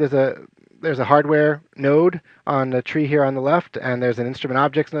 and you'll see there's a hardware node on the tree here on the left, and there's an instrument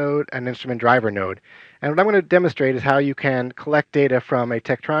objects node and an instrument driver node. And what I'm going to demonstrate is how you can collect data from a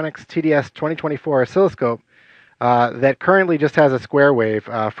Tektronix TDS 2024 oscilloscope that currently just has a square wave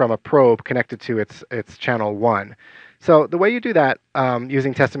from a probe connected to its channel 1. So the way you do that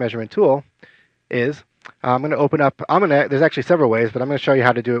using Test and Measurement Tool is I'm going to open up, there's actually several ways, but I'm going to show you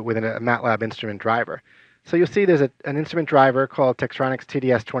how to do it with a MATLAB instrument driver. So you'll see there's an instrument driver called Tektronix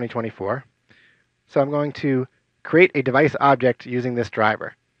TDS 2024. So I'm going to create a device object using this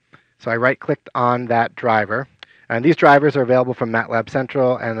driver. So I right-clicked on that driver. And these drivers are available from MATLAB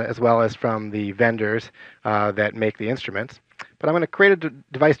Central and as well as from the vendors that make the instruments. But I'm going to create a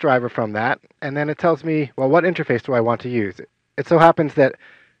device driver from that, and then it tells me, well, what interface do I want to use? It so happens that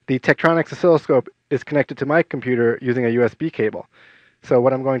the Tektronix oscilloscope is connected to my computer using a USB cable. So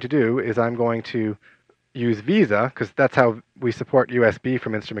what I'm going to do is I'm going to use Visa, because that's how we support USB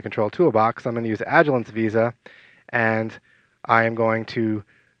from Instrument Control Toolbox. I'm going to use Agilent's Visa, and I am going to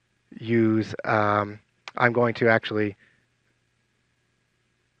use, I'm going to actually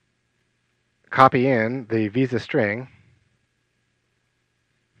copy in the Visa string.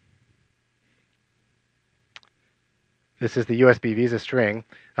 This is the USB Visa string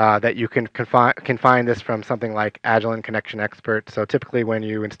that you can find this from something like Agilent Connection Expert. So typically when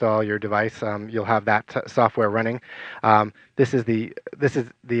you install your device, you'll have that software running. This is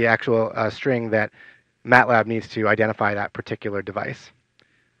the actual string that MATLAB needs to identify that particular device.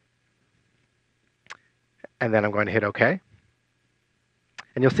 And then I'm going to hit OK.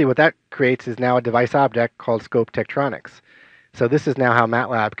 And you'll see what that creates is now a device object called Scope Tektronix. So this is now how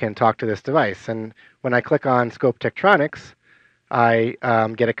MATLAB can talk to this device. And when I click on Scope Tektronix, I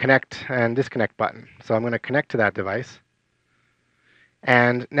get a connect and disconnect button. So I'm going to connect to that device.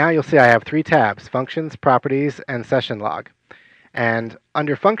 And now you'll see I have 3 tabs: Functions, Properties, and Session Log. And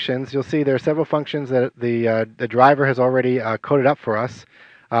under Functions, you'll see there are several functions that the driver has already coded up for us.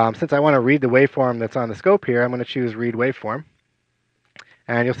 Since I want to read the waveform that's on the scope here, I'm going to choose Read Waveform.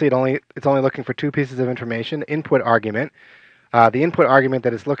 And you'll see it's only looking for 2 pieces of information: input argument. The input argument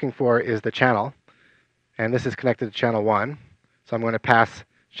that it's looking for is the channel, and this is connected to channel 1. So I'm going to pass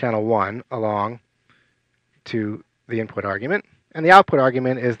channel 1 along to the input argument. And the output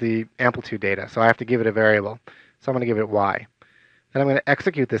argument is the amplitude data, so I have to give it a variable. So I'm going to give it y. Then I'm going to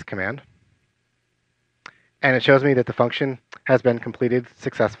execute this command, and it shows me that the function has been completed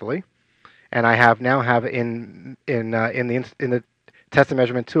successfully. And I now have in the test and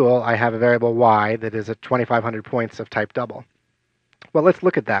measurement tool, I have a variable y that is at 2,500 points of type double. Well, let's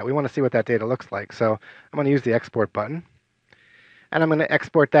look at that. We want to see what that data looks like. So I'm going to use the export button. And I'm going to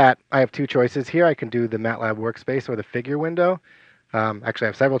export that. I have 2 choices here. I can do the MATLAB workspace or the figure window. Actually, I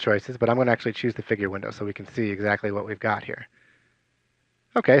have several choices, but I'm going to actually choose the figure window so we can see exactly what we've got here.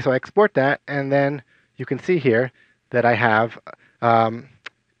 OK, so I export that, and then you can see here that I have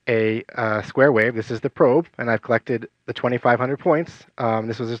a square wave. This is the probe, and I've collected the 2,500 points.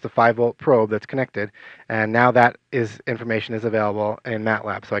 This was just a 5-volt probe that's connected, and now that information is available in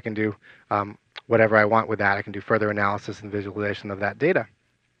MATLAB, so I can do whatever I want with that. I can do further analysis and visualization of that data.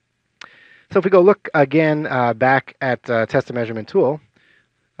 So if we go look again back at Test and Measurement Tool,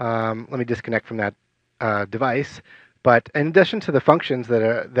 let me disconnect from that device. But in addition to the functions that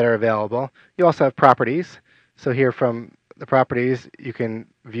are available, you also have properties. So here from the properties, you can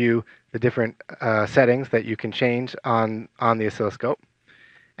view the different settings that you can change on the oscilloscope.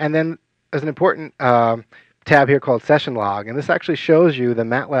 And then there's an important tab here called Session Log, and this actually shows you the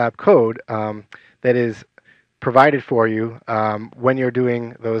MATLAB code that is provided for you when you're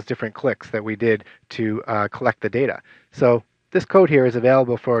doing those different clicks that we did to collect the data. So this code here is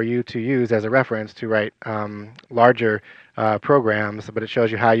available for you to use as a reference to write larger programs, but it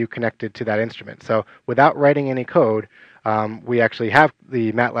shows you how you connected to that instrument. So without writing any code, we actually have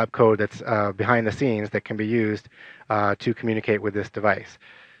the MATLAB code that's behind the scenes that can be used to communicate with this device.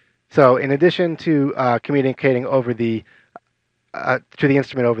 So in addition to communicating over to the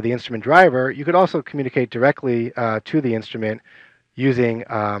instrument over the instrument driver, you could also communicate directly to the instrument using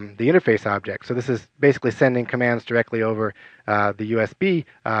the interface object. So this is basically sending commands directly over the USB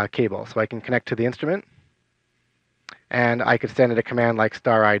cable. So I can connect to the instrument, and I could send it a command like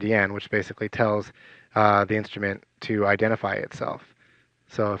 *IDN, which basically tells the instrument to identify itself.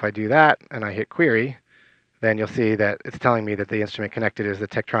 So if I do that and I hit query, then you'll see that it's telling me that the instrument connected is the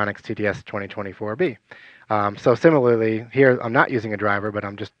Tektronix TDS 2024B. So similarly, here I'm not using a driver, but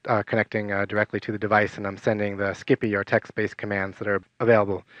I'm just connecting directly to the device, and I'm sending the Skippy or text-based commands that are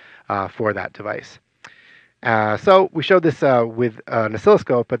available for that device. So we showed this with an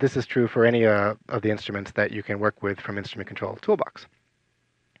oscilloscope, but this is true for any of the instruments that you can work with from Instrument Control Toolbox.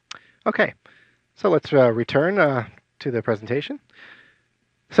 Okay, so let's return to the presentation.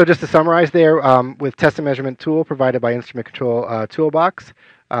 So just to summarize there, with test and measurement tool provided by Instrument Control Toolbox,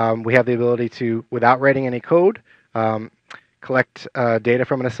 we have the ability to, without writing any code, collect data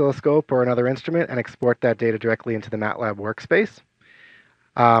from an oscilloscope or another instrument and export that data directly into the MATLAB workspace.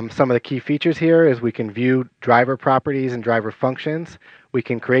 Some of the key features here is we can view driver properties and driver functions. We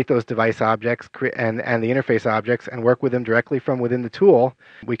can create those device objects and the interface objects and work with them directly from within the tool.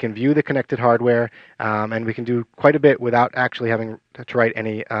 We can view the connected hardware, and we can do quite a bit without actually having to write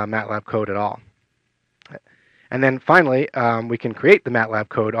any MATLAB code at all. And then finally, we can create the MATLAB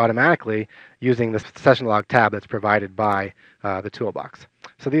code automatically using the session log tab that's provided by the toolbox.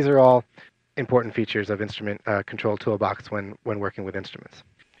 So these are all important features of Instrument Control Toolbox when working with instruments.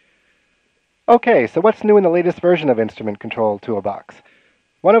 Okay, so what's new in the latest version of Instrument Control Toolbox?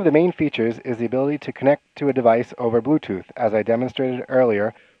 One of the main features is the ability to connect to a device over Bluetooth, as I demonstrated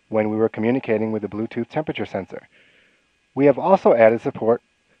earlier when we were communicating with the Bluetooth temperature sensor. We have also added support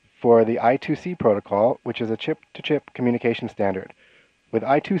for the I2C protocol, which is a chip-to-chip communication standard. With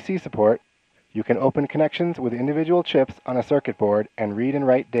I2C support, you can open connections with individual chips on a circuit board and read and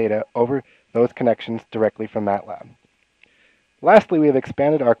write data over those connections directly from MATLAB. Lastly, we have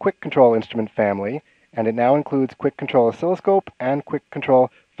expanded our Quick Control instrument family, and it now includes Quick Control Oscilloscope and Quick Control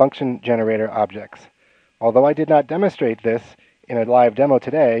Function Generator objects. Although I did not demonstrate this in a live demo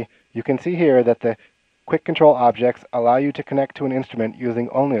today, you can see here that the Quick Control objects allow you to connect to an instrument using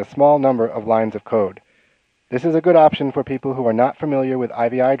only a small number of lines of code. This is a good option for people who are not familiar with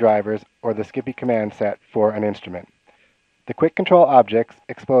IVI drivers or the Skippy command set for an instrument. The Quick Control objects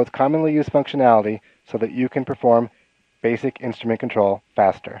expose commonly used functionality so that you can perform basic instrument control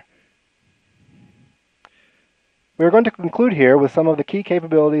faster. We are going to conclude here with some of the key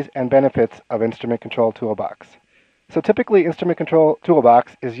capabilities and benefits of Instrument Control Toolbox. So typically, Instrument Control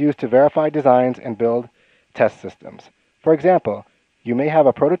Toolbox is used to verify designs and build test systems. For example, you may have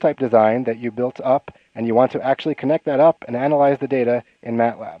a prototype design that you built up and you want to actually connect that up and analyze the data in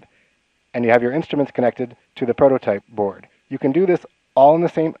MATLAB. And you have your instruments connected to the prototype board. You can do this all in the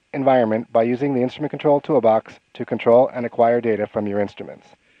same environment by using the Instrument Control Toolbox to control and acquire data from your instruments.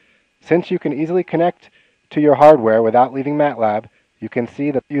 Since you can easily connect to your hardware without leaving MATLAB, you can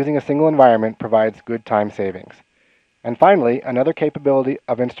see that using a single environment provides good time savings. And finally, another capability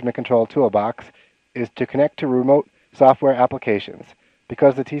of Instrument Control Toolbox is to connect to remote software applications.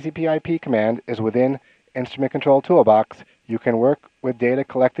 Because the TCP/IP command is within Instrument Control Toolbox, you can work with data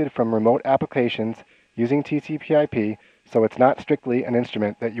collected from remote applications using TCP/IP, so it's not strictly an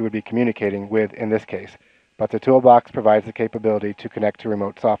instrument that you would be communicating with in this case, but the toolbox provides the capability to connect to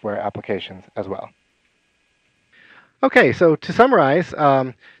remote software applications as well. Okay, so to summarize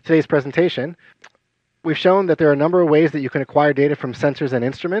today's presentation, we've shown that there are a number of ways that you can acquire data from sensors and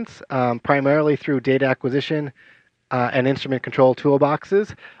instruments, primarily through data acquisition and instrument control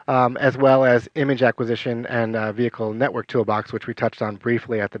toolboxes, as well as image acquisition and vehicle network toolbox, which we touched on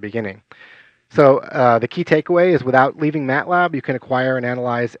briefly at the beginning. So the key takeaway is without leaving MATLAB, you can acquire and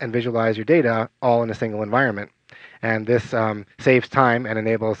analyze and visualize your data all in a single environment. And this saves time and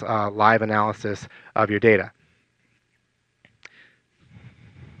enables live analysis of your data.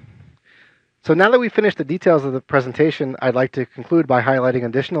 So now that we've finished the details of the presentation, I'd like to conclude by highlighting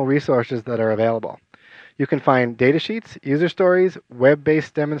additional resources that are available. You can find datasheets, user stories,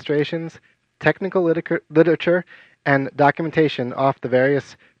 web-based demonstrations, technical literature, and documentation off the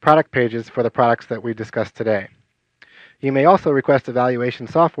various product pages for the products that we discussed today. You may also request evaluation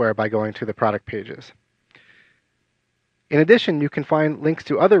software by going to the product pages. In addition, you can find links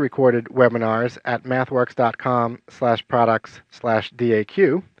to other recorded webinars at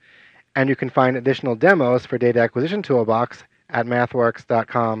mathworks.com/products/DAQ, and you can find additional demos for Data Acquisition Toolbox at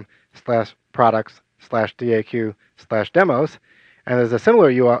mathworks.com/products/DAQ/demos, and there's a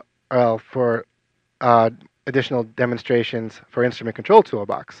similar URL for additional demonstrations for Instrument Control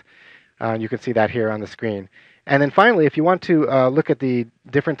Toolbox. You can see that here on the screen. And then finally, if you want to look at the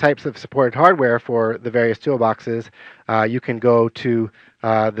different types of supported hardware for the various toolboxes, you can go to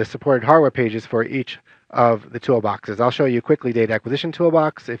the supported hardware pages for each of the toolboxes. I'll show you quickly data acquisition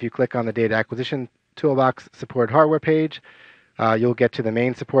toolbox. If you click on the data acquisition toolbox supported hardware page, you'll get to the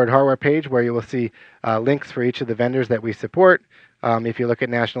main supported hardware page where you will see links for each of the vendors that we support. If you look at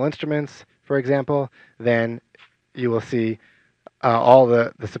National Instruments, for example, then you will see all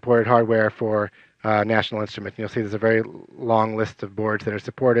the supported hardware for National Instruments. You'll see there's a very long list of boards that are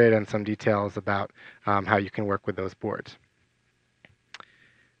supported and some details about how you can work with those boards.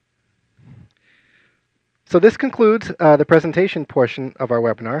 So this concludes the presentation portion of our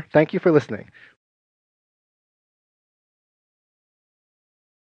webinar. Thank you for listening.